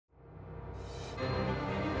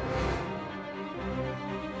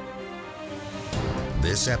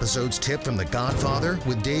This episode's tip from The Godfather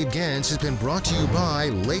with Dave Genz has been brought to you by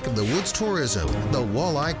Lake of the Woods Tourism, the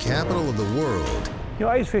walleye capital of the world. You know,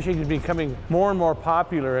 ice fishing is becoming more and more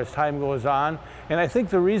popular as time goes on, and I think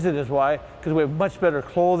the reason is why, because we have much better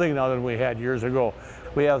clothing now than we had years ago.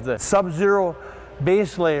 We have the Sub-Zero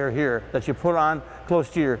base layer here that you put on close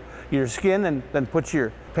to your skin and then put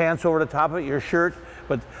your pants over the top of it, your shirt,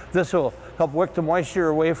 but this will help wick the moisture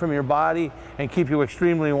away from your body and keep you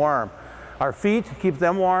extremely warm. Our feet, keep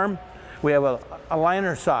them warm. We have a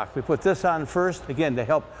liner sock. We put this on first, again, to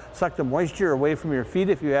help suck the moisture away from your feet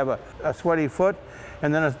if you have a sweaty foot,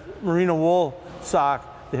 and then a merino wool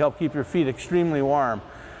sock to help keep your feet extremely warm.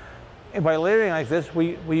 And by layering like this,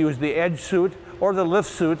 we use the edge suit or the lift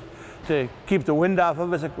suit to keep the wind off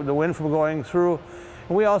of us, the wind from going through.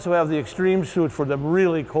 And we also have the extreme suit for the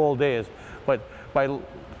really cold days. But by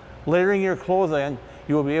layering your clothing,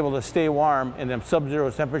 you will be able to stay warm in them sub-zero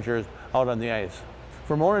temperatures out on the ice.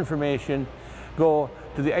 For more information, go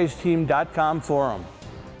to the iceteam.com forum.